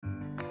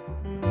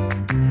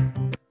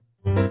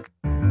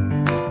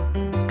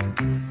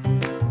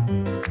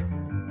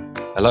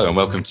Hello and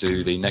welcome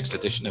to the next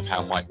edition of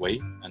How Might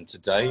We? And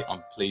today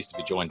I'm pleased to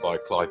be joined by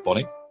Clive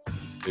Bonney,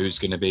 who's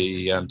going to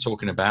be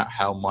talking about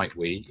how might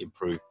we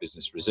improve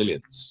business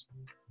resilience.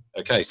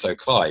 Okay, so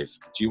Clive,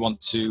 do you want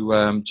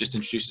to just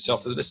introduce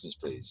yourself to the listeners,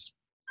 please?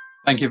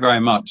 Thank you very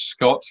much,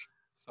 Scott.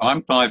 So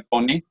I'm Clive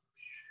Bonney.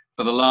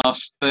 For the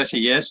last 30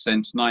 years,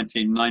 since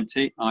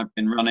 1990, I've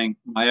been running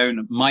my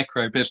own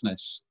micro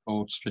business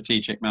called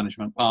Strategic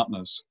Management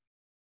Partners.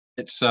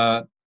 It's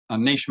a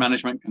niche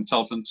management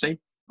consultancy.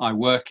 I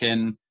work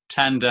in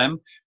tandem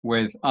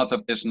with other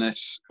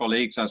business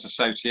colleagues as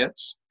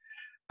associates,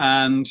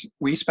 and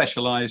we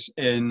specialize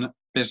in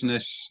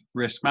business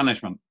risk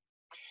management.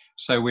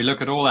 So we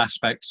look at all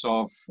aspects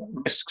of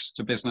risks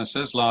to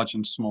businesses, large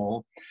and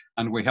small,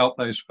 and we help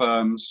those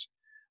firms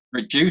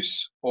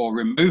reduce or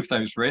remove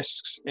those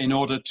risks in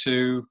order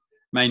to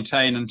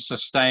maintain and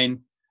sustain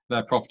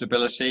their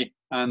profitability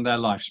and their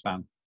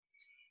lifespan.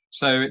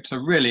 So it's a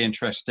really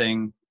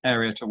interesting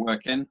area to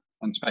work in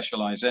and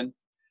specialize in.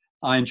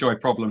 I enjoy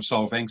problem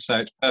solving, so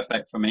it's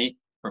perfect for me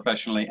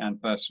professionally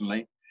and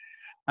personally.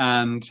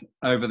 And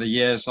over the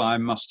years, I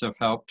must have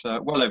helped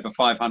well over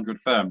 500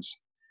 firms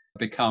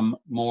become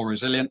more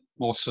resilient,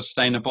 more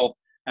sustainable,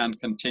 and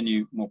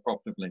continue more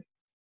profitably.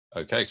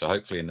 Okay, so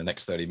hopefully in the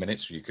next 30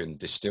 minutes, you can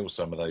distill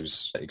some of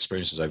those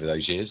experiences over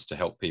those years to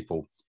help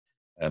people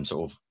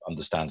sort of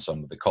understand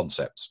some of the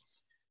concepts.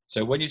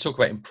 So when you talk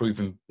about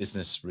improving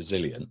business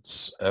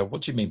resilience,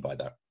 what do you mean by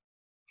that?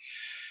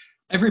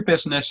 Every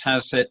business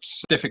has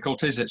its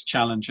difficulties, its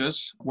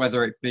challenges,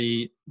 whether it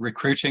be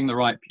recruiting the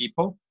right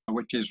people,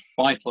 which is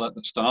vital at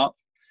the start,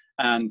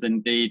 and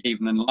indeed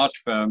even in large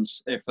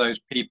firms, if those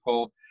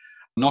people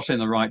are not in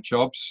the right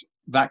jobs,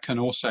 that can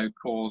also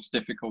cause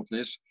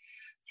difficulties,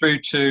 through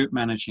to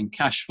managing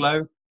cash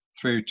flow,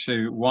 through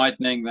to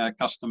widening their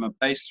customer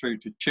base, through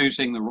to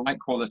choosing the right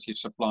quality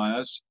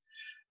suppliers.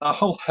 A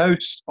whole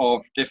host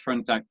of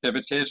different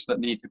activities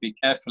that need to be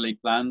carefully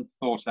planned,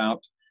 thought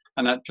out,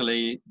 and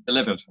actually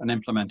delivered and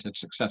implemented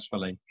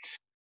successfully.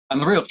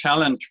 And the real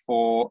challenge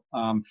for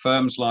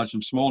firms large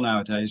and small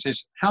nowadays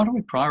is how do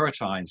we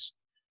prioritize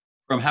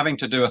from having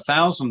to do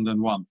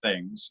 1,001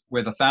 things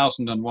with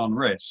 1,001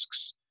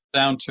 risks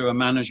down to a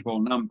manageable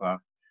number,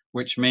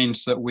 which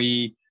means that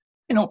we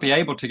may not be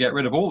able to get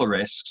rid of all the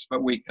risks,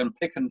 but we can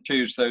pick and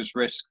choose those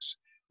risks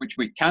which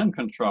we can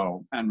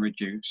control and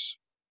reduce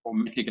or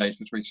mitigate,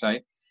 as we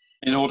say,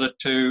 in order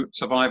to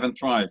survive and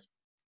thrive.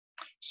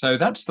 So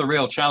that's the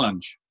real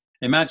challenge.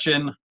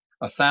 Imagine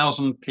a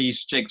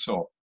 1,000-piece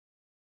jigsaw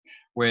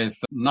with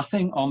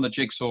nothing on the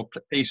jigsaw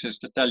pieces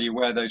to tell you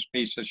where those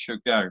pieces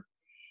should go.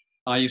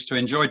 I used to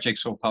enjoy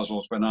jigsaw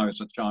puzzles when I was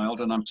a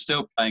child, and I'm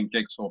still playing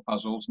jigsaw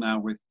puzzles now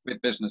with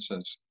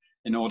businesses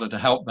in order to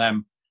help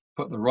them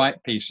put the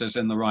right pieces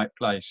in the right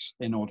place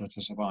in order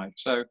to survive.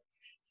 So,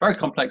 very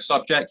complex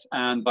subject,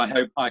 and I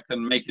hope I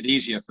can make it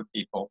easier for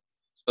people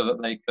so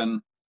that they can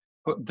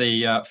put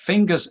the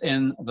fingers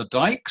in the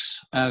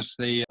dikes, as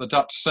the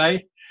Dutch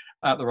say,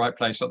 at the right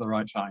place at the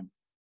right time.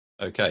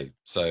 Okay,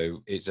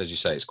 so it's, as you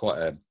say, it's quite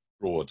a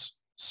broad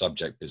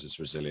subject, business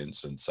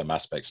resilience, and some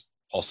aspects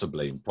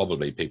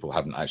probably people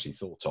haven't actually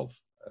thought of.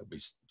 We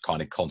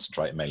kind of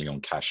concentrate mainly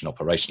on cash and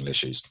operational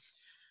issues.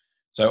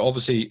 So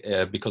obviously,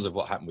 because of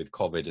what happened with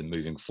COVID and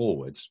moving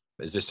forward,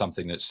 is this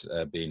something that's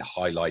being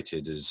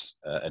highlighted as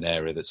an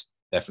area that's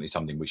definitely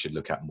something we should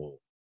look at more?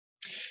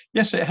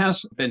 Yes, it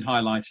has been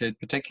highlighted,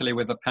 particularly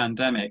with the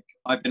pandemic.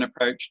 I've been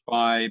approached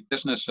by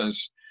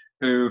businesses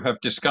who have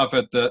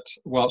discovered that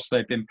whilst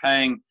they've been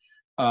paying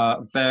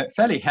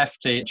fairly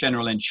hefty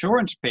general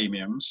insurance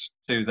premiums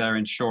to their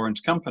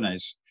insurance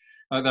companies,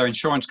 their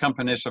insurance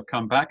companies have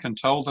come back and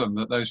told them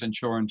that those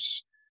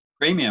insurance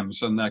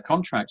premiums and their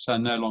contracts are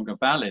no longer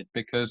valid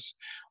because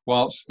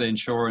whilst the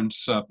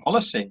insurance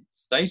policy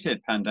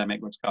stated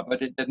pandemic was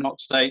covered, it did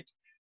not state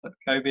that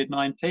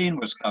COVID-19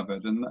 was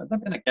covered, and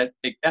they've been a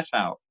big get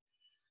out.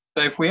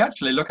 So if we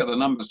actually look at the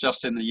numbers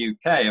just in the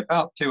UK,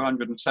 about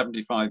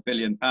 £275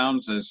 billion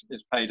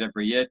is paid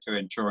every year to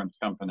insurance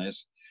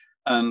companies.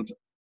 And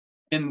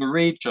in the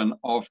region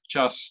of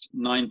just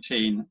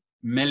 19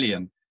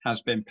 million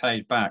has been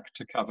paid back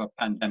to cover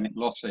pandemic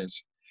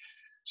losses.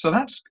 So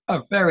that's a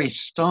very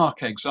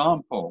stark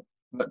example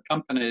that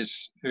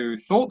companies who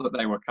thought that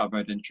they were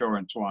covered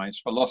insurance-wise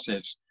for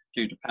losses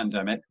due to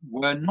pandemic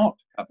were not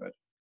covered.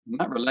 And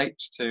that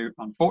relates to,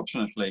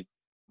 unfortunately,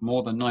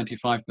 more than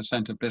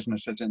 95% of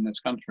businesses in this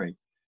country.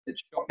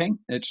 It's shocking,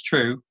 it's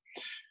true,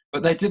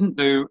 but they didn't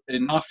do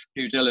enough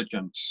due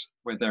diligence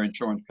with their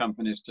insurance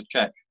companies to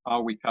check,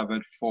 are we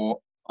covered for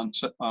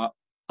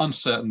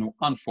uncertain or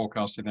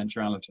unforecast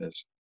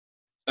eventualities?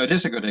 So it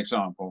is a good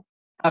example.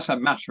 As a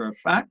matter of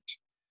fact,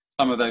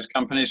 some of those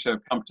companies who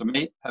have come to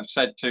me have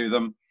said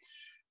to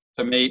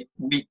me,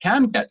 we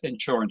can get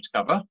insurance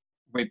cover.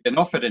 We've been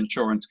offered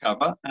insurance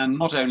cover, and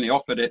not only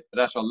offered it,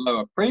 but at a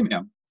lower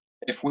premium,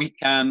 if we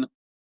can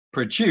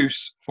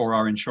produce for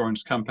our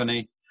insurance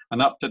company an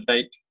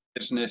up-to-date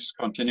business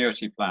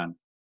continuity plan.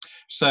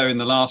 So in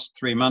the last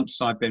 3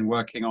 months, I've been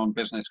working on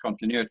business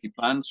continuity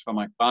plans for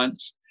my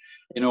clients,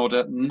 in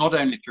order not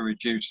only to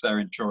reduce their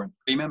insurance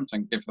premiums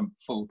and give them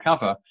full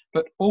cover,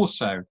 but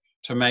also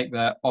to make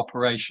their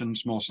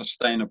operations more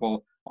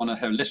sustainable on a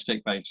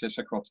holistic basis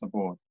across the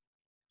board.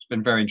 It's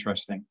been very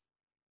interesting.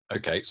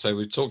 Okay, so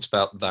we've talked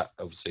about that,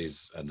 obviously,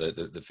 and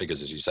the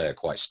figures, as you say, are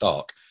quite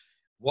stark.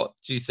 What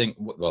do you think,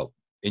 well,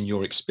 in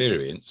your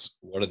experience,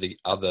 what are the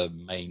other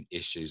main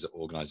issues that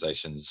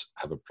organizations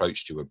have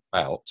approached you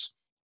about,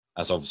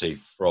 as obviously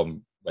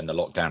from when the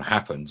lockdown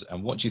happened,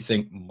 and what do you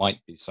think might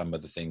be some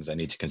of the things they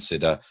need to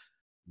consider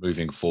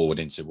moving forward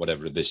into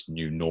whatever this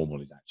new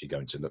normal is actually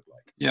going to look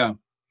like? Yeah.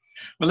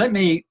 Well, let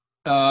me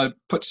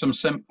put some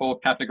simple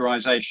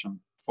categorization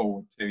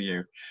forward to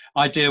you.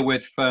 I deal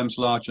with firms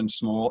large and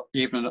small,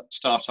 even at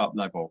startup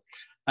level.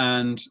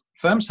 And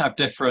firms have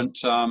different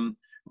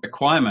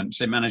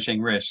requirements in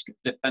managing risk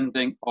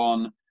depending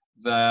on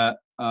their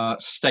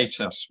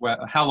status,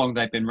 how long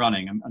they've been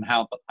running and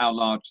how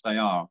large they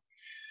are.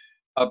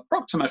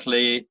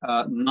 Approximately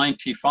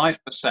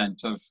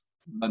 95% of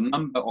the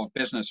number of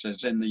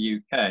businesses in the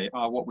UK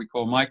are what we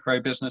call micro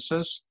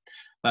businesses.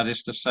 That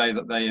is to say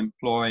that they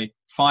employ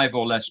 5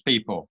 or less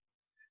people.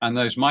 And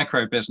those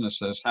micro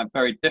businesses have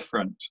very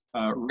different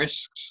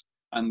risks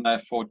and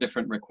therefore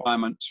different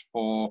requirements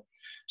for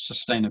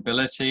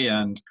sustainability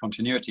and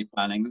continuity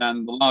planning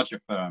than the larger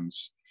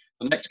firms.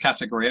 The next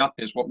category up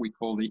is what we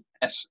call the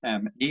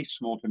SME,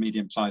 small to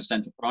medium-sized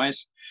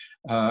enterprise,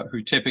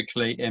 who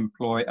typically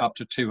employ up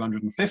to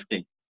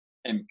 250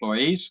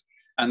 employees.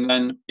 And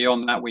then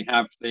beyond that, we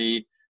have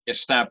the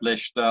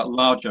established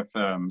larger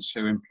firms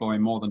who employ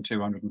more than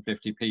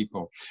 250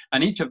 people.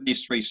 And each of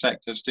these 3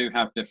 sectors do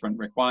have different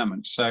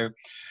requirements. So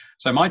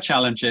my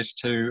challenge is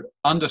to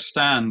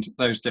understand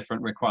those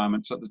different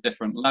requirements at the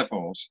different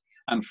levels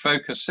and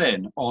focus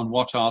in on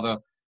what are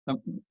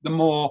the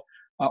more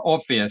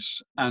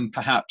obvious and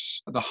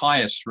perhaps the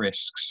highest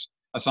risks,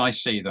 as I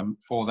see them,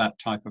 for that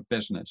type of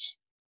business.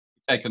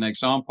 Take an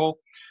example.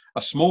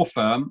 A small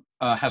firm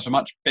has a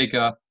much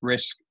bigger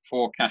risk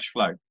for cash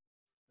flow,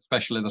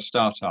 especially the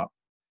startup.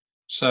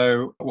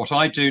 So what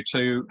I do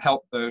to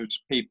help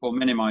those people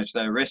minimize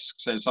their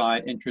risks is I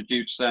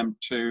introduce them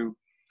to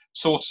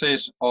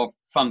sources of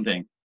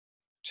funding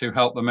to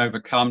help them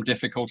overcome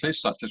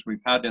difficulties such as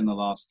we've had in the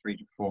last 3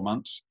 to 4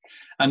 months,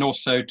 and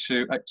also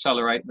to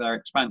accelerate their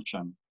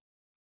expansion.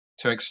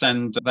 To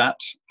extend that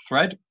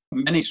thread,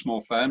 many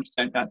small firms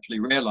don't actually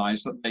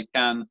realize that they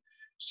can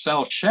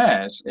sell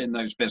shares in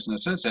those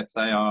businesses if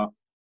they are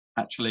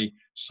actually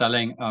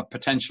selling a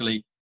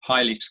potentially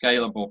highly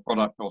scalable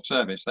product or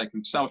service. They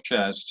can sell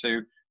shares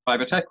to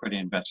private equity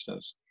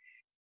investors.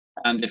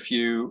 And if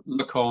you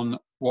look on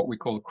what we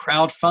call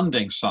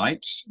crowdfunding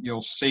sites,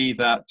 you'll see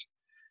that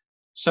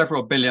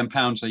several £billion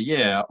a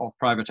year of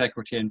private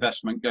equity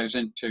investment goes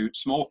into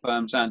small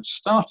firms and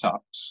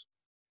startups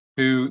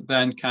who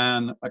then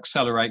can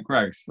accelerate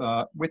growth.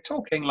 We're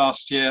talking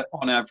last year,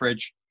 on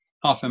average,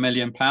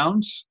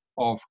 £500,000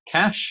 of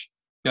cash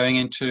going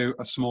into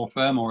a small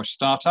firm or a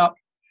startup.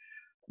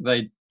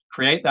 They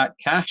create that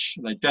cash,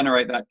 they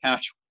generate that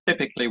cash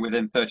typically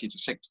within 30 to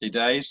 60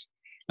 days,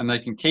 and they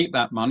can keep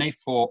that money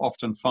for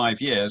often 5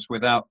 years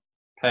without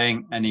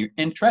paying any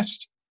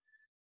interest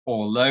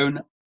or loan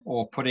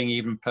or putting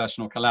even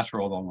personal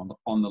collateral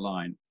on the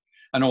line.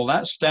 And all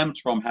that stems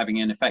from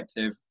having an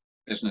effective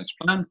business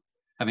plan,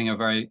 having a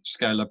very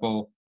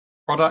scalable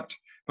product,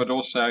 but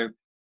also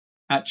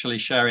actually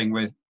sharing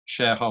with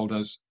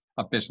shareholders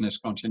a business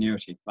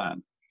continuity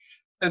plan.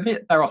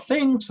 There are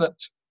things that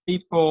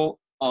people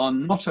are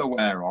not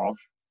aware of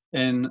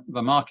in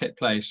the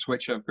marketplace,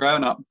 which have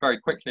grown up very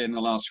quickly in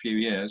the last few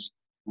years,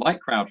 like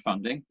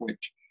crowdfunding,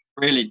 which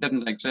really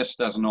didn't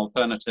exist as an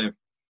alternative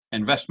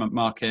investment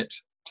market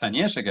 10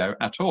 years ago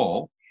at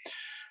all,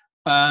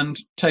 and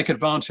take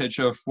advantage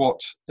of what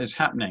is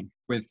happening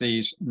with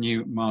these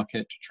new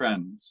market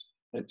trends.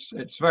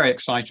 It's very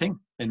exciting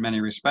in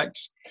many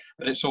respects,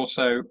 but it's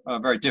also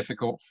very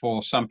difficult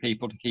for some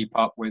people to keep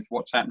up with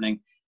what's happening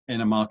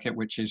in a market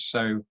which is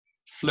so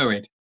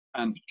fluid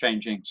and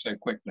changing so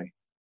quickly.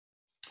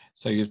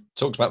 So you've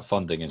talked about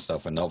funding and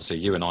stuff, and obviously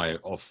you and I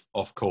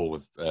off call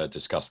have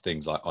discussed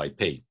things like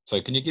IP.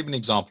 So can you give an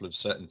example of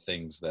certain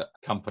things that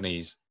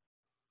companies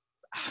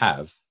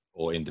have,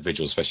 or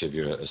individuals, especially if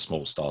you're a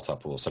small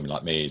startup or something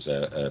like me, is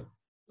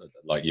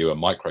like you, a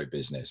micro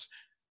business,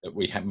 that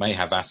we may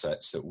have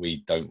assets that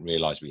we don't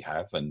realize we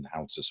have, and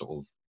how to sort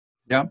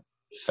of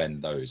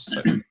defend those?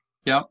 So.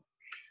 Yeah.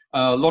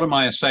 A lot of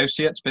my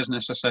associates,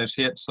 business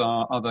associates,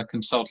 are other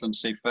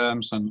consultancy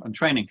firms and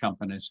training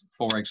companies,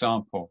 for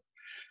example.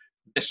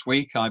 This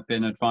week, I've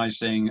been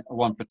advising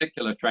one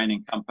particular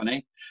training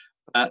company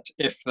that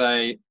if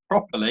they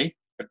properly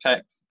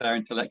protect their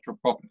intellectual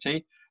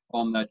property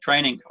on their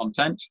training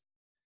content,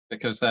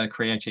 because they're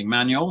creating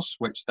manuals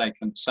which they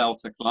can sell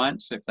to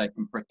clients, if they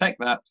can protect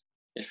that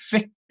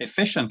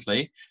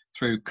efficiently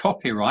through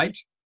copyright,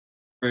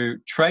 through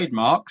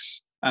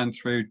trademarks, and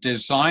through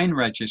design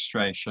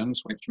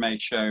registrations, which may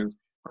show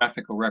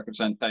graphical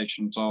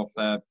representations of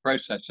their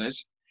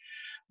processes,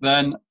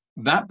 then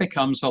that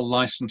becomes a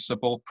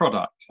licensable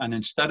product. And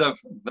instead of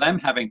them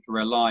having to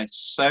rely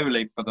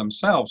solely for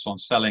themselves on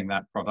selling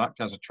that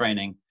product as a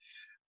training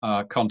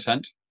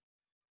content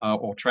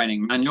or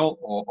training manual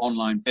or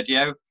online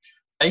video,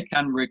 they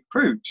can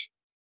recruit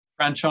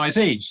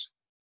franchisees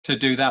to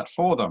do that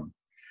for them.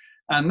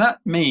 And that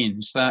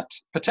means that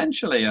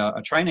potentially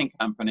a training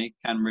company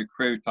can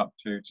recruit up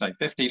to, say,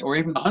 50 or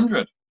even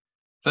 100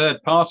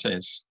 third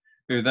parties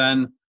who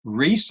then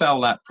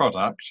resell that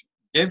product,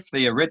 give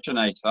the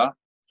originator,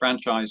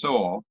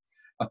 franchisor,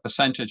 a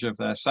percentage of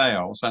their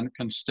sales, and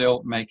can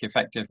still make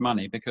effective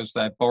money because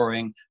they're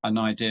borrowing an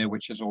idea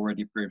which has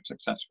already proved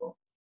successful.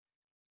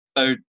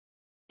 So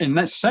in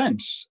that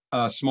sense,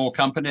 a small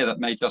company that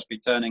may just be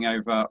turning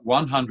over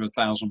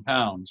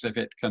 £100,000, if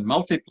it can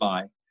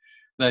multiply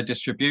their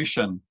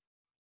distribution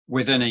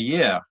within a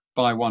year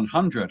by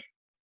 100,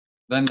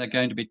 then they're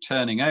going to be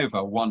turning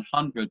over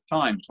 100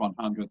 times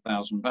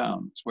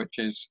 £100,000, which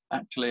is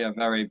actually a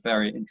very,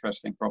 very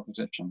interesting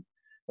proposition.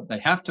 But they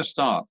have to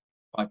start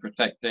by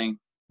protecting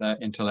their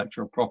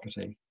intellectual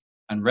property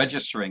and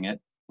registering it,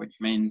 which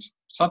means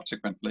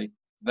subsequently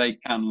they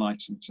can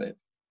license it.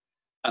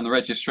 And the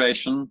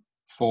registration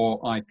for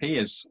IP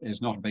is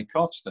not a big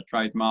cost. The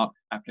trademark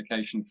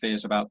application fee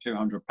is about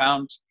 £200.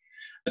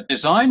 The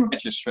design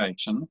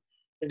registration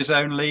is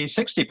only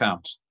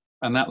 £60,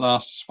 and that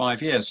lasts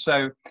 5 years. So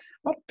a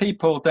lot of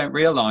people don't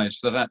realize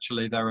that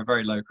actually there are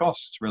very low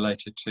costs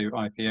related to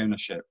IP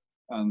ownership.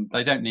 And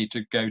they don't need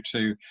to go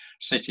to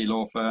city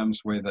law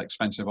firms with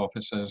expensive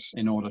offices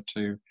in order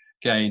to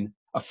gain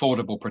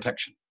affordable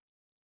protection.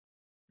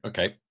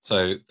 Okay,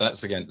 so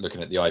that's again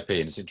looking at the IP,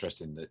 and it's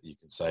interesting that you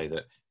can say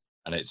that,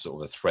 and it's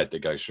sort of a thread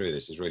that goes through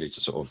this, is really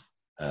to sort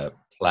of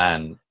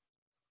plan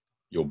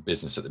your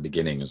business at the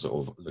beginning and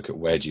sort of look at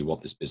where do you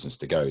want this business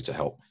to go to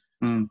help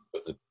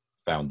put the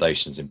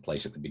foundations in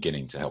place at the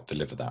beginning to help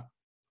deliver that.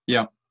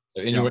 Yeah.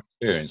 So in your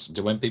experience,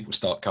 do when people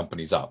start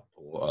companies up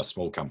or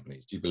small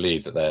companies, do you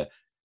believe that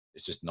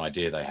it's just an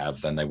idea they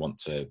have, then they want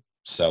to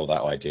sell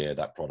that idea,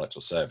 that product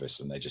or service,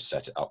 and they just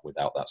set it up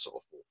without that sort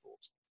of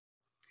forethought?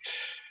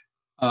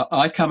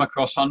 I come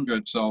across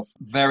hundreds of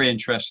very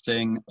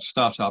interesting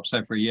startups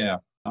every year.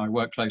 I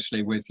work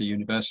closely with the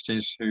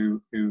universities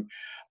who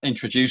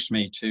introduce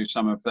me to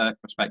some of their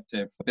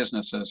prospective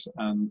businesses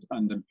and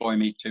employ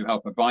me to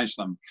help advise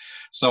them.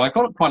 So I've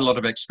got quite a lot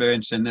of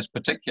experience in this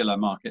particular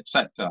market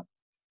sector.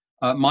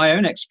 My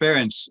own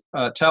experience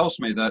tells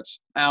me that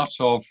out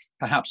of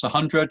perhaps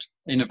 100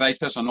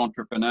 innovators and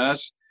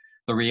entrepreneurs,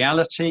 the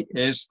reality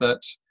is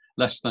that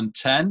less than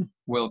 10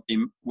 will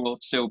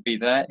still be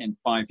there in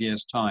 5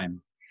 years'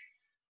 time.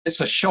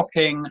 It's a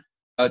shocking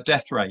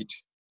death rate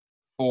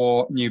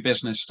for new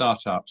business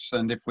startups.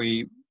 And if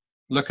we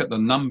look at the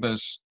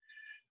numbers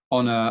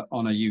on a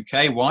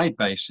UK-wide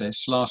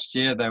basis, last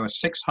year there were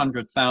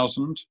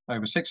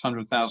over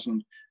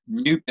 600,000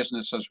 new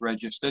businesses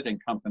registered in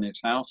Companies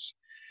House.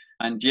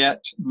 And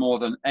yet more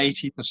than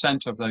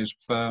 80% of those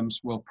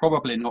firms will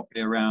probably not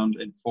be around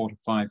in 4 to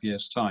 5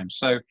 years' time.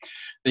 So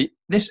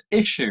this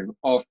issue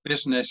of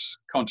business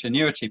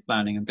continuity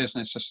planning and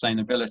business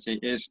sustainability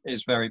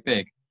is very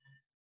big.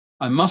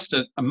 I must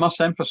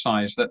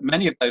emphasize that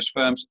many of those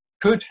firms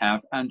could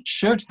have and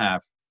should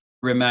have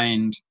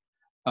remained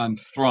and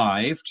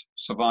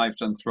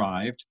survived and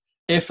thrived,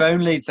 if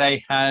only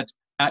they had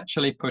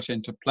actually put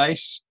into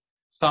place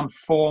some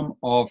form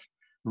of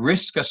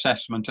risk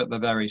assessment at the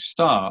very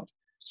start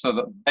so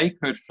that they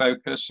could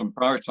focus and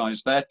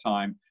prioritize their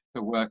time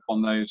to work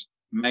on those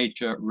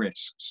major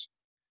risks.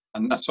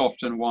 And that's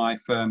often why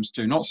firms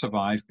do not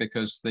survive,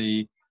 because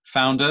the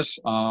founders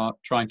are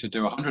trying to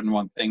do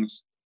 101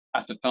 things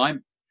at a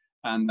time,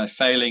 and they're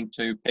failing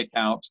to pick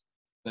out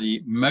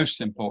the most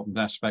important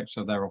aspects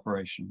of their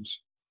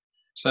operations.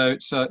 So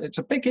it's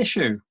a big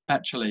issue,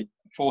 actually,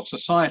 for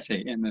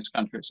society in this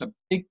country. It's a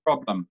big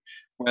problem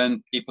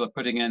when people are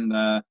putting in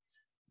their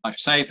life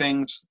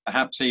savings,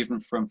 perhaps even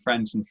from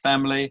friends and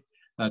family,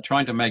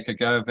 trying to make a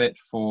go of it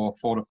for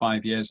 4 to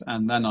 5 years,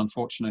 and then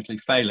unfortunately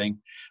failing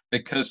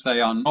because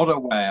they are not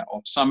aware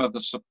of some of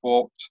the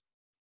support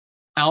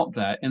out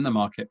there in the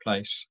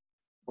marketplace,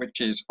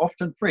 which is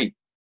often free.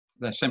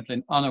 They're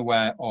simply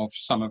unaware of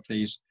some of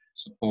these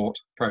support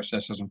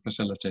processes and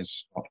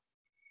facilities.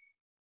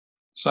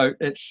 So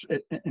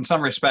in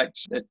some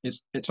respects,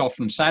 it's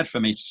often sad for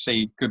me to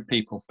see good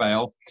people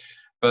fail,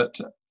 but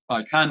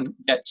I can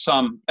get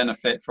some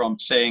benefit from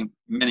seeing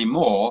many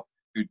more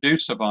who do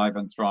survive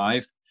and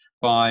thrive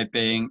by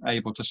being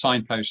able to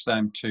signpost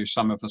them to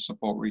some of the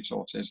support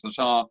resources that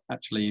are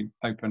actually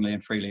openly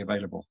and freely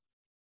available.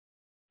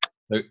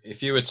 So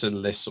if you were to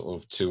list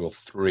sort of 2 or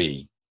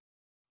 3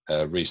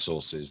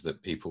 resources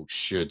that people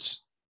should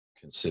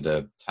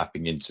consider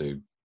tapping into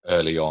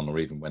early on, or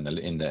even when they're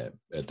in their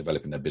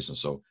developing their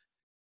business, or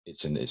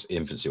it's in its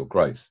infancy or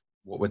growth,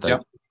 what would they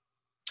be?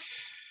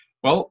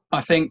 Well, I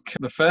think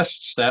the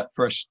first step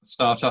for a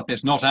startup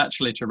is not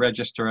actually to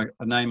register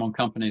a name on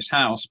Companies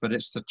House, but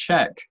it's to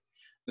check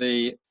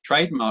the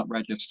trademark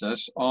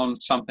registers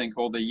on something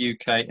called the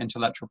UK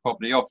Intellectual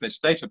Property Office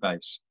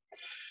database,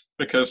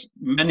 because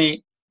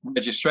many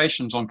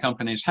registrations on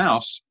Companies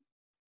House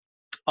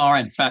are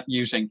in fact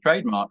using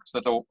trademarks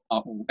that are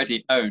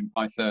already owned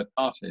by third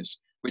parties,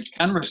 which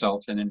can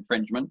result in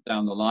infringement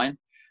down the line.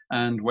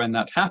 And when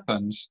that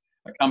happens,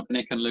 a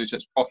company can lose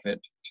its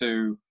profit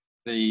to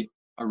the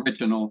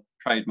original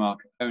trademark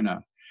owner.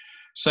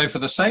 So for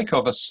the sake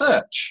of a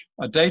search,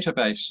 a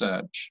database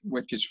search,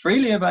 which is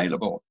freely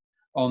available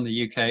on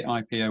the UK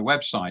IPO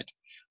website,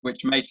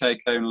 which may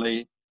take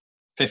only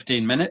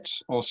 15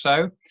 minutes or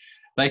so,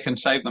 they can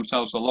save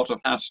themselves a lot of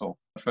hassle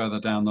further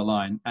down the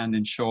line and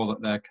ensure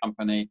that their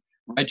company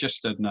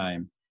registered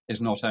name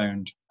is not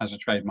owned as a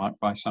trademark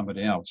by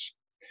somebody else.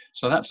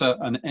 So that's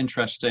an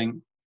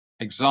interesting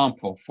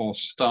example for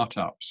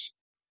startups.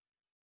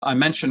 I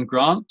mentioned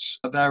grants.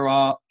 There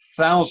are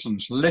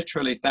thousands,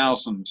 literally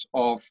thousands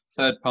of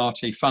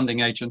third-party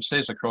funding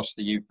agencies across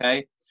the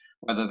UK,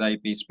 whether they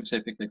be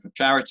specifically for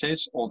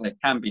charities or they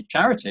can be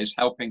charities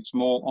helping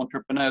small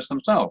entrepreneurs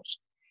themselves.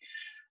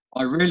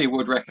 I really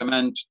would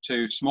recommend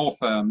to small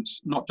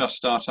firms, not just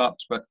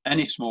startups, but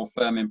any small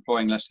firm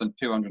employing less than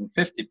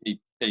 250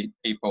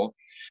 people,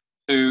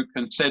 to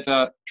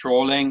consider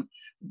trawling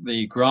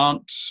the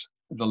grants,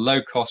 the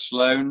low-cost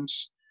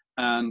loans,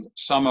 and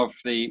some of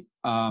the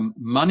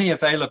money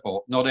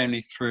available, not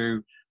only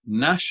through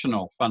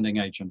national funding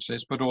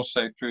agencies, but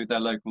also through their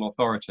local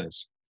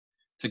authorities.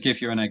 To give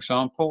you an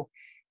example,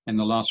 in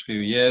the last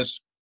few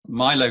years,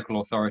 my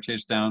local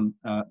authorities down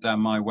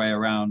my way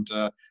around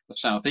the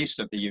southeast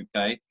of the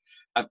UK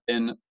have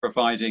been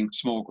providing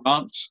small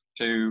grants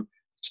to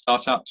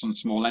startups and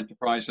small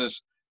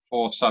enterprises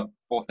for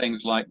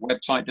things like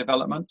website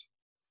development,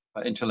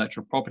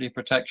 intellectual property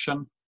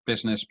protection,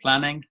 business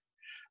planning,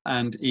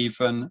 and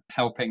even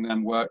helping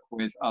them work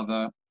with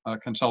other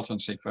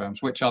consultancy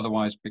firms, which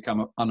otherwise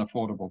become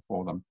unaffordable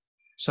for them.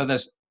 So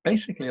there's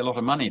basically a lot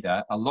of money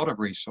there, a lot of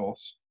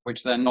resource,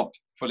 which they're not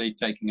fully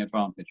taking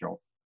advantage of.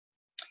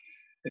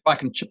 If I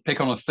can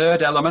pick on a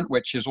third element,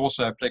 which is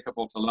also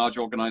applicable to large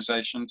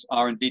organizations,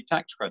 R&D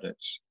tax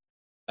credits.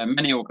 There are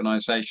many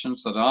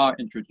organizations that are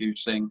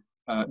introducing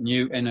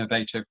new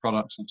innovative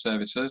products and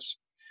services.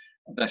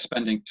 They're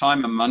spending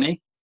time and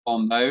money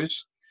on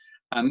those,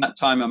 and that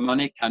time and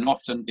money can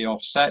often be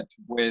offset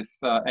with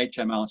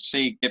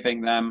HMRC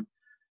giving them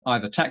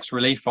either tax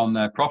relief on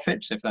their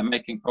profits if they're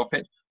making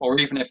profit, or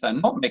even if they're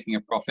not making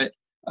a profit,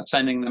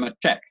 sending them a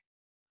check,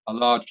 a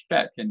large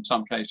check in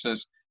some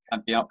cases,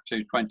 can be up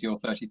to £20,000 or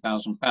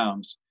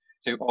 £30,000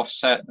 to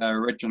offset their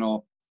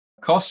original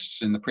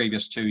costs in the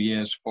previous 2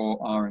 years for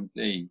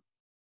R&D.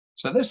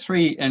 So there's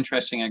three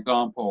interesting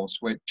examples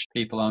which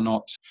people are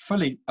not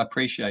fully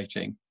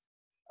appreciating.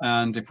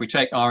 And if we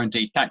take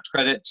R&D tax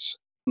credits,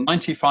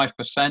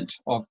 95%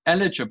 of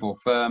eligible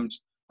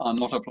firms are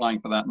not applying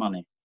for that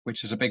money,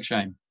 which is a big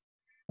shame.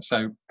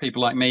 So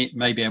people like me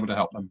may be able to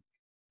help them,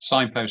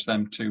 signpost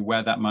them to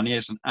where that money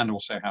is and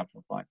also how to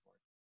apply for it.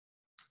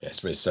 Yes,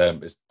 but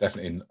it's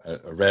definitely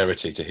a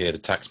rarity to hear the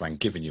taxman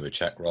giving you a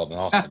check rather than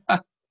asking.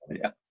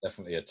 Yeah.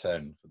 Definitely a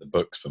turn for the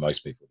books for most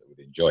people that would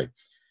enjoy.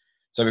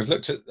 So we've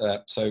looked at,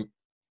 so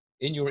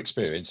in your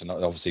experience, and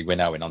obviously we're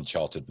now in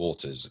uncharted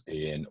waters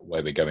in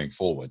where we're going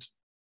forward,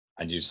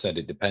 and you've said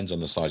it depends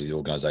on the size of the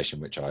organization,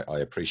 which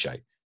I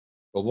appreciate.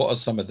 But what are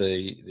some of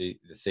the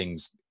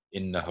things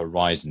in the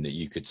horizon that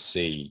you could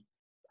see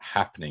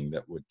happening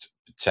that would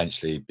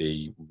potentially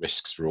be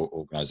risks for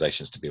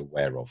organizations to be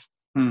aware of?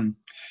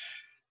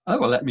 Oh,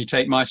 well, let me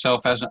take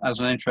myself as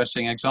an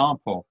interesting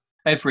example.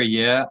 Every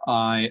year,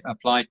 I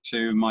apply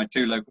to my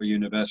two local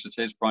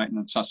universities, Brighton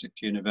and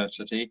Sussex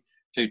University,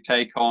 to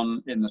take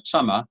on in the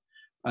summer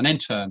an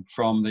intern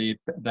from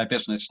their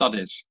business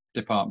studies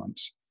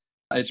departments.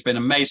 It's been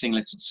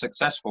amazingly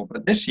successful.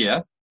 But this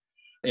year,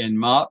 in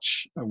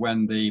March,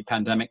 when the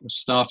pandemic was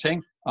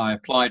starting, I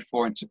applied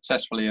for and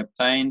successfully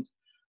obtained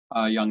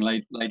a young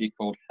lady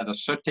called Heather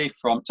Suttie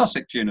from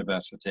Sussex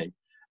University,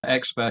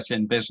 expert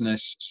in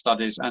business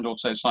studies and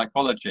also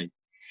psychology.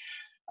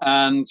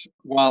 And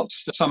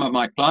whilst some of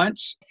my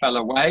clients fell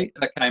away,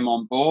 they came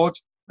on board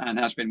and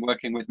has been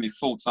working with me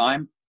full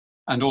time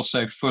and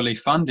also fully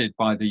funded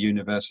by the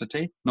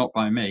university, not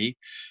by me,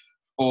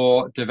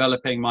 for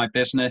developing my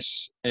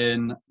business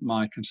in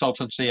my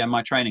consultancy and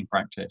my training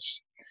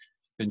practice.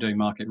 Been doing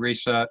market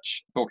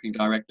research, talking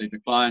directly to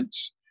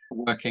clients,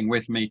 working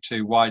with me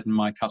to widen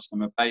my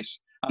customer base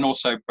and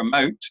also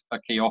promote a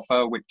key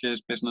offer, which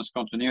is business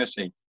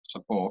continuity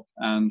support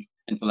and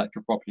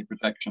intellectual property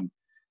protection.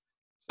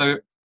 So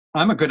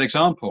I'm a good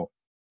example.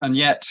 And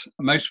yet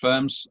most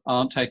firms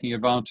aren't taking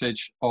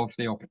advantage of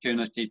the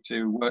opportunity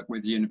to work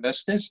with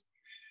universities,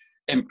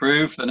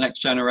 improve the next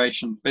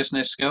generation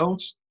business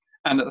skills,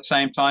 and at the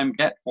same time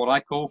get what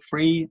I call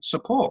free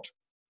support.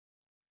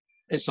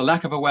 It's a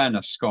lack of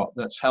awareness, Scott,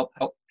 that's help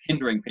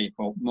hindering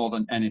people more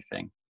than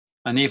anything.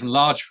 And even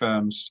large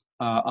firms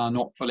are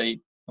not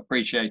fully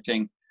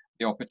appreciating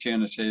the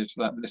opportunities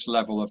that this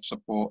level of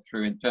support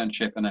through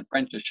internship and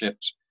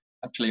apprenticeships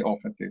actually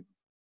offer to them.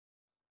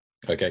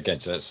 Okay, again,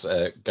 so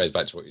that goes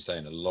back to what you're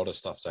saying. A lot of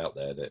stuff's out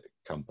there that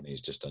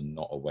companies just are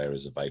not aware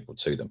is available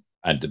to them.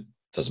 And it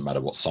doesn't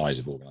matter what size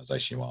of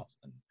organization you are.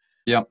 And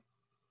Yeah.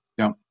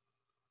 Yeah.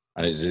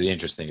 And it's the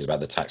interesting thing is about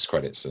the tax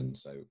credits. And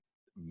so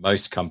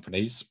most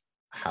companies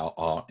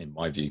are, in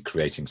my view,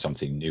 creating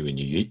something new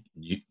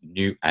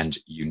and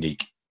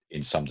unique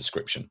in some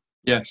description.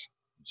 Yes.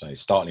 So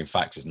startling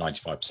fact is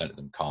 95% of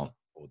them can't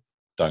or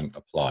don't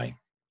apply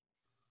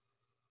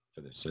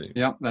for this. So,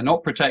 yeah, they're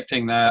not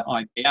protecting their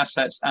IP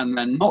assets, and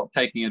they're not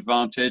taking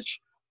advantage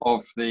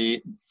of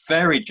the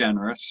very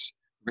generous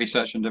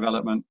research and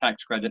development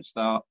tax credits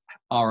that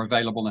are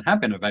available and have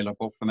been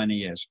available for many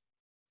years.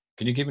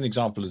 can you give an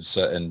example of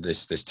certain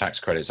this tax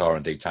credits,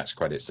 R&D tax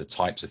credits, the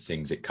types of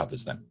things it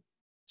covers them?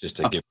 Just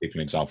to give people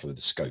an example of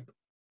the scope.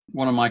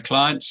 One of my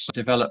clients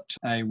developed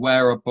a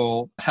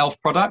wearable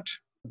health product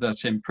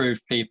that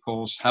improved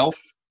people's health,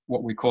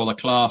 what we call a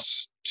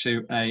class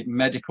to a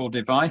medical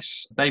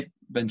device. They've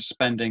been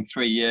spending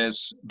 3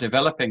 years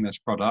developing this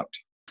product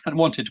and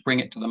wanted to bring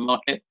it to the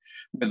market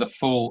with the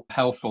full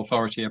health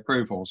authority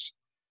approvals.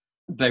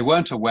 They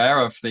weren't aware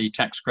of the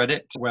tax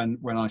credit when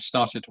I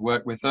started to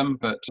work with them,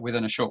 but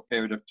within a short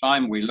period of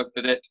time, we looked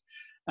at it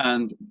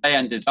and they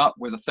ended up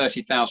with a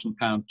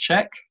 £30,000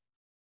 check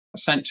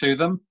sent to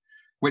them,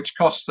 which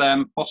cost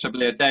them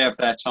possibly a day of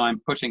their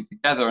time putting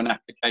together an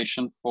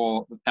application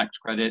for the tax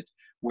credit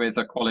with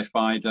a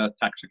qualified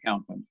tax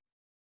accountant.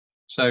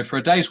 So for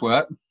a day's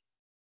work,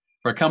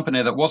 for a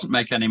company that wasn't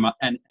making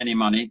any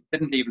money,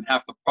 didn't even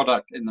have the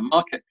product in the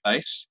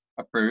marketplace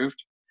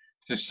approved,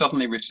 to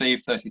suddenly receive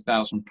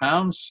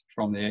 £30,000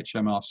 from the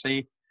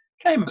HMRC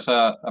came as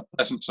a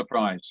pleasant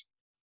surprise.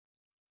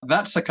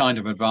 That's the kind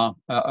of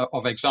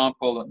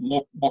example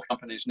that more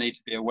companies need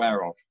to be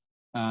aware of.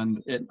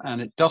 And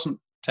it doesn't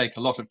take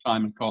a lot of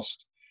time and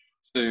cost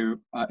to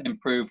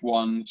improve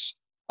one's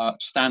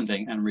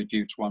standing and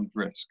reduce one's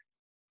risk.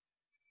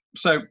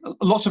 So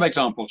lots of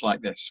examples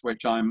like this,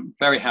 which I'm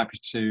very happy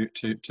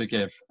to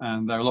give.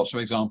 And there are lots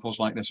of examples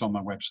like this on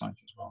my website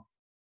as well.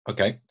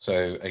 Okay.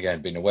 So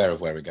again, being aware of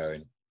where we're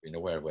going, being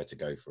aware of where to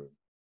go through,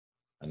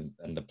 and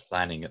the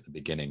planning at the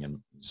beginning. And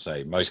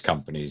say most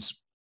companies,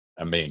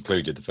 and me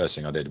included, the first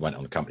thing I did, went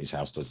on the company's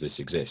house, does this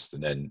exist?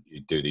 And then you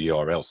do the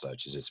URL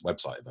search, is this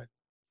website available?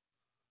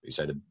 You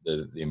say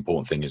the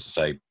important thing is to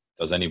say,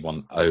 does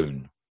anyone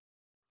own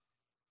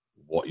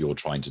what you're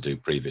trying to do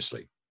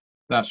previously?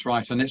 That's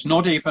right. And it's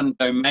not even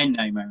domain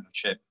name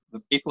ownership. The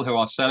people who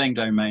are selling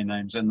domain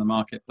names in the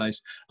marketplace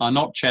are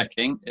not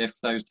checking if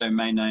those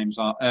domain names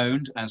are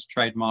owned as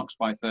trademarks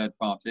by third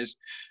parties.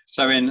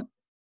 So in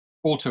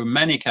all too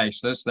many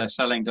cases, they're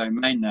selling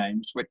domain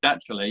names which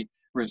actually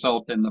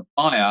result in the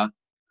buyer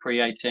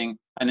creating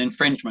an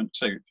infringement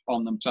suit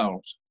on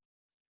themselves.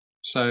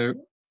 So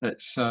there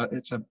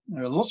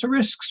are lots of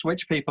risks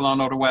which people are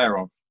not aware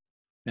of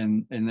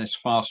in this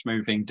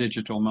fast-moving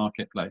digital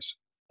marketplace.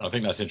 I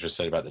think that's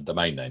interesting about the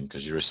domain name,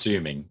 because you're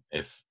assuming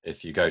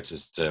if you go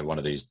to one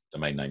of these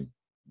domain name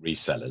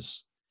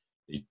resellers,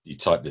 you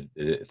type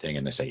the thing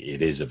and they say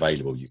it is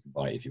available, you can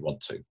buy it if you want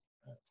to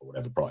for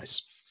whatever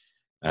price.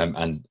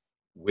 And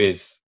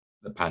with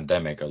the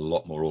pandemic, a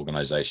lot more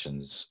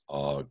organizations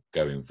are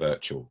going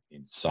virtual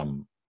in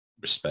some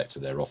respect to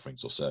their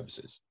offerings or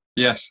services.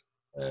 Yes.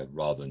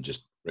 Rather than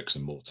just bricks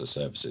and mortar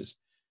services.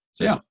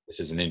 So yeah. This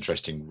is an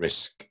interesting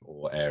risk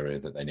or area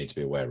that they need to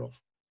be aware of.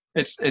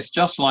 It's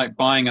just like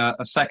buying a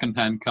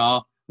second-hand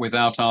car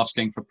without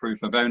asking for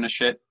proof of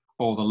ownership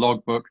or the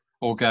logbook,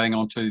 or going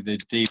onto the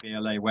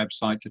DVLA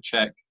website to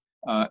check,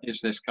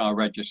 is this car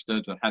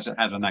registered or has it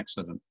had an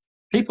accident?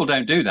 People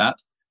don't do that.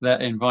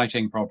 They're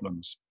inviting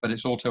problems. But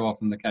it's all too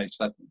often the case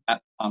that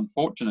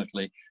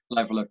unfortunately,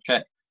 level of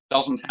check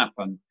doesn't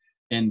happen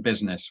in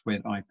business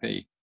with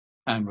IP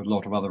and with a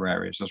lot of other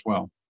areas as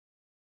well.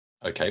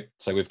 Okay,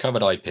 so we've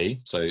covered IP,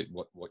 so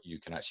what you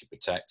can actually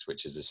protect,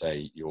 which is to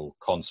say your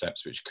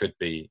concepts, which could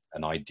be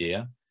an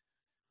idea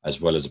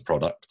as well as a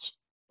product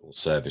or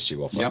service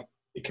you offer. Yep.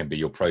 It can be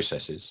your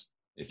processes,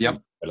 if you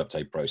developed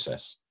a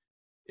process.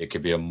 It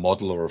could be a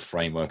model or a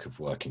framework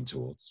of working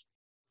towards.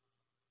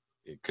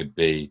 It could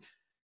be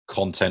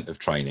content of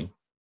training.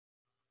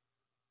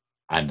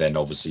 And then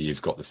obviously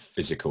you've got the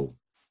physical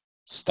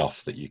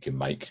stuff that you can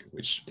make,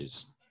 which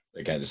is,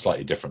 again, it's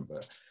slightly different,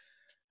 but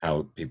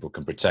how people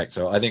can protect.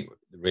 So I think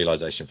the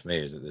realization for me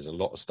is that there's a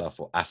lot of stuff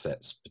or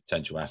assets,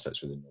 potential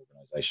assets within the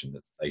organization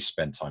that they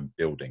spend time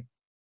building,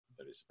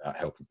 that it's about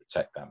helping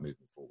protect that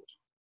moving forward.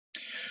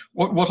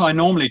 What I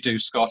normally do,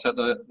 Scott, at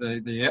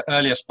the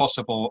earliest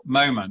possible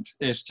moment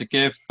is to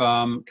give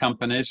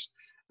companies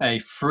a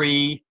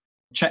free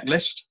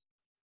checklist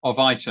of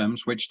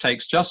items, which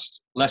takes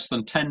just less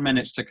than 10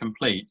 minutes to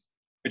complete,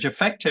 which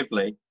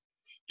effectively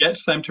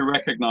gets them to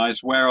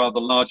recognize where are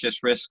the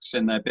largest risks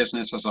in their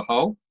business as a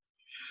whole.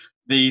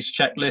 These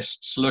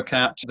checklists look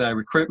at their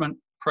recruitment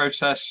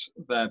process,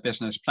 their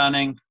business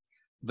planning,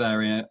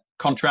 their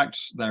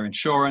contracts, their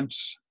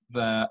insurance,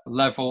 their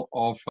level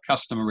of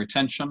customer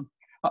retention,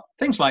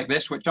 things like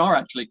this, which are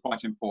actually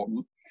quite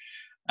important.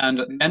 And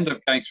at the end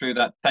of going through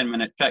that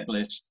 10-minute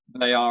checklist,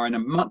 they are in a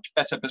much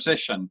better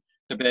position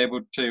to be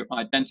able to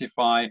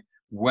identify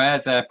where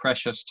their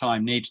precious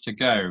time needs to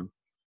go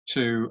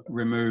to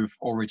remove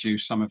or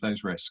reduce some of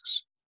those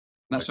risks.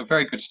 That's a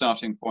very good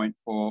starting point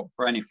for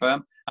any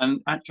firm. And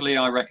actually,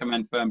 I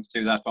recommend firms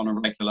do that on a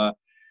regular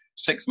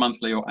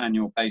 6-monthly or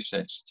annual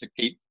basis to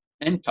keep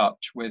in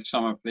touch with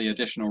some of the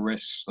additional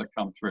risks that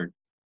come through.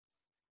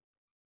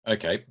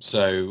 Okay,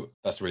 so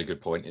that's a really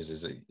good point. Is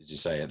as you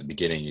say at the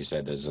beginning, you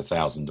said there's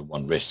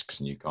 1,001 risks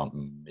and you can't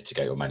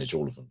mitigate or manage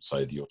all of them. So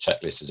your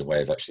checklist is a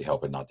way of actually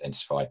helping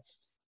identify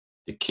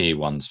the key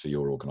ones for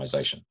your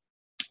organization.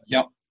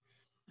 Yep.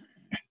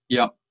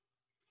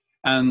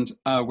 And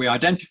we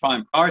identify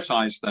and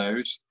prioritize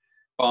those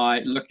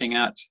by looking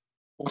at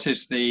what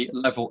is the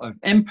level of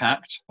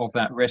impact of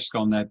that risk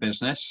on their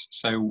business.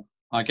 So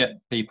I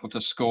get people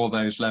to score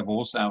those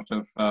levels out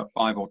of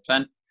 5 or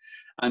 10,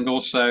 and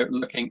also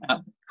looking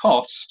at the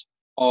cost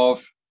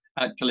of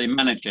actually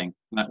managing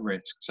that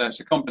risk. So it's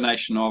a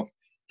combination of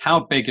how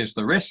big is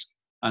the risk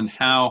and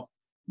how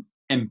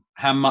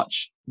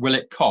much will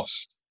it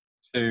cost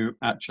to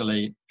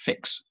actually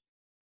fix.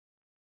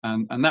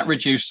 And that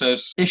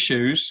reduces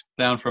issues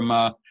down from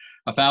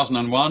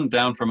 1,001,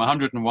 down from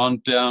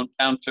 101, down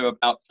to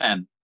about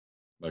 10.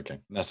 Okay,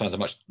 that sounds a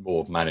much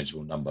more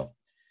manageable number.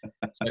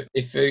 So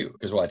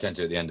because what I tend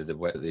to at the end of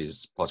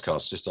these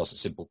podcasts, just ask a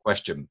simple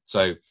question.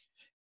 So,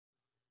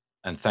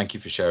 and thank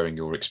you for sharing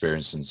your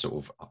experience and sort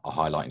of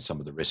highlighting some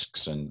of the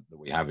risks that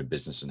we have in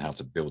business and how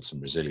to build some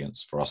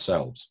resilience for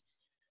ourselves.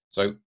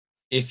 So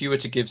if you were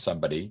to give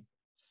somebody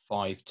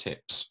 5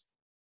 tips,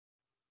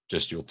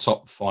 just your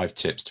top 5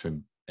 tips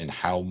in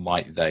how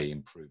might they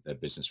improve their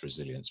business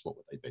resilience, what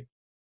would they be?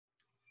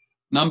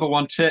 Number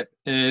 1 tip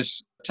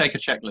is take a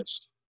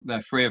checklist.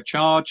 They're free of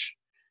charge.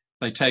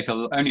 They take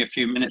only a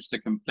few minutes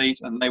to complete,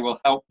 and they will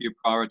help you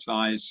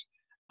prioritize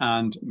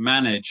and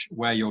manage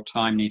where your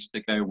time needs to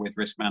go with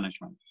risk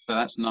management. So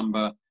that's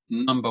number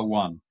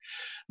 1.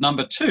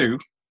 Number 2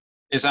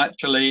 is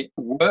actually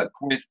work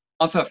with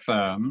other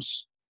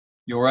firms,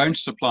 your own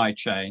supply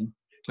chain,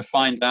 to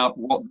find out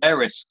what their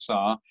risks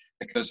are,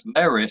 because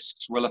their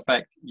risks will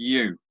affect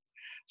you.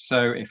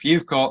 So if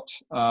you've got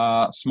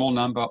a small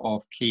number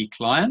of key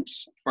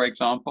clients, for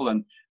example,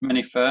 and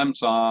many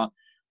firms are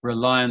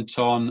reliant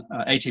on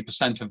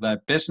 80% of their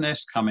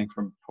business coming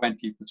from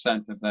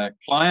 20% of their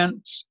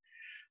clients.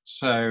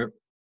 So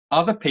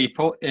other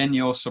people in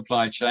your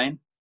supply chain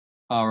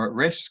are at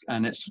risk,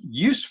 and it's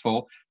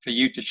useful for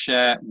you to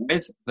share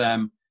with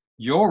them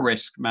your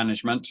risk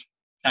management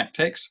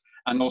tactics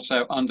and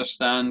also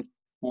understand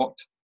what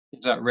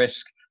is at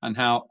risk and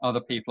how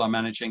other people are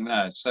managing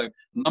theirs. So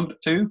number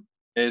 2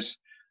 is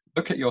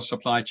look at your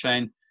supply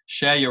chain,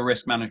 share your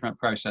risk management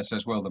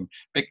processes with them,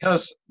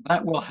 because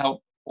that will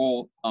help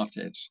all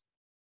parties.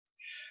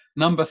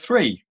 Number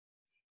 3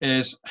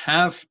 is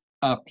have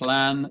a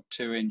plan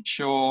to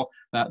ensure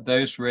that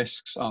those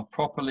risks are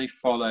properly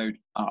followed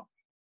up.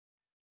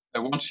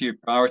 So once you've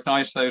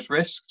prioritized those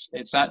risks,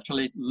 it's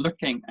actually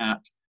looking at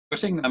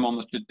putting them on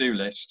the to-do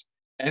list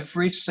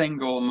every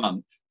single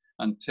month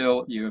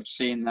until you have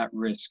seen that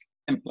risk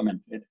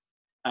implemented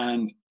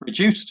and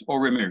reduced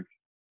or removed.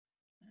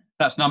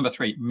 That's number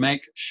 3,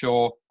 make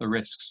sure the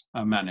risks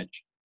are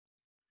managed.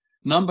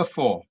 Number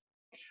 4,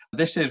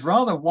 this is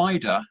rather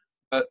wider,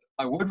 but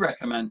I would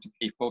recommend to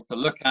people to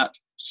look at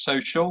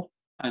social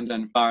and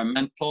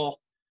environmental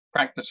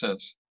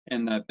practices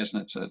in their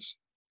businesses.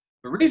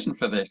 The reason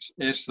for this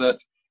is that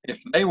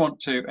if they want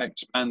to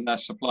expand their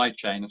supply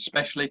chain,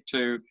 especially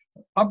to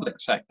the public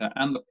sector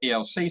and the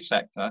PLC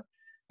sector,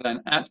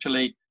 then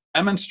actually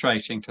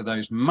demonstrating to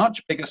those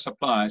much bigger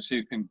suppliers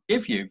who can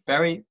give you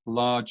very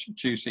large,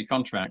 juicy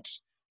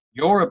contracts,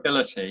 your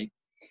ability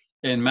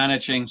in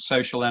managing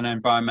social and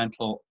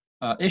environmental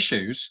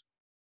issues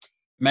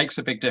makes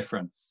a big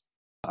difference.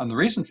 And the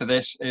reason for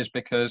this is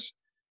because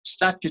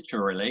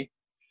statutorily,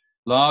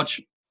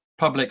 large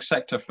public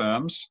sector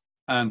firms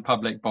and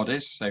public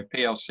bodies, so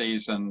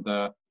PLCs and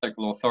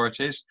local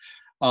authorities,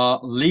 are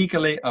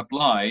legally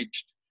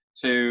obliged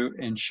to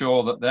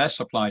ensure that their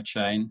supply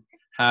chain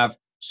have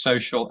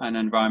social and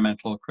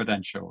environmental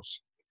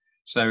credentials.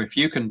 So if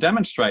you can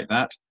demonstrate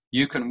that,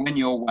 you can win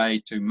your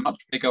way to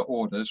much bigger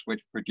orders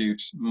which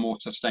produce more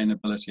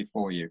sustainability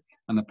for you.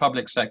 And the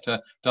public sector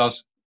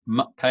does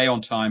pay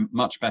on time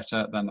much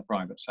better than the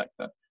private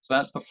sector. So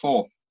that's the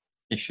 4th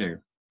issue.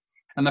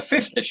 And the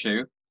 5th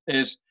issue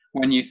is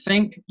when you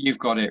think you've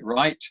got it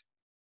right,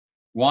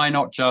 why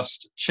not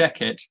just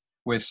check it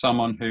with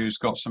someone who's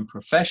got some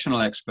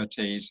professional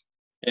expertise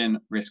in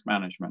risk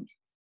management?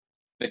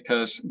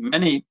 Because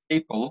many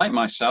people like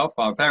myself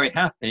are very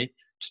happy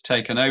to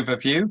take an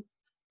overview,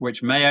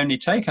 which may only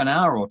take an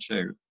hour or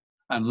 2,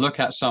 and look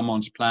at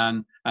someone's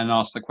plan and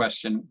ask the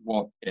question,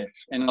 what if?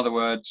 In other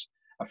words,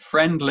 a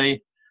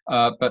friendly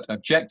but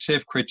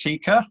objective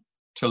critiquer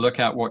to look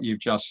at what you've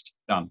just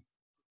done.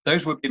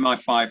 Those would be my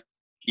 5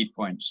 key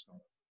points.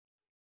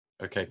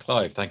 Okay,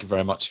 Clive, thank you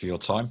very much for your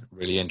time.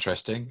 Really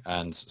interesting,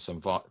 and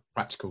some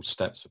practical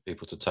steps for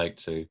people to take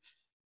to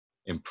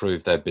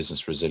improve their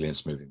business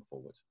resilience moving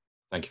forward.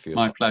 Thank you for your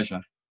time. My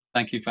pleasure.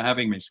 Thank you for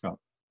having me, Scott.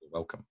 You're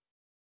welcome.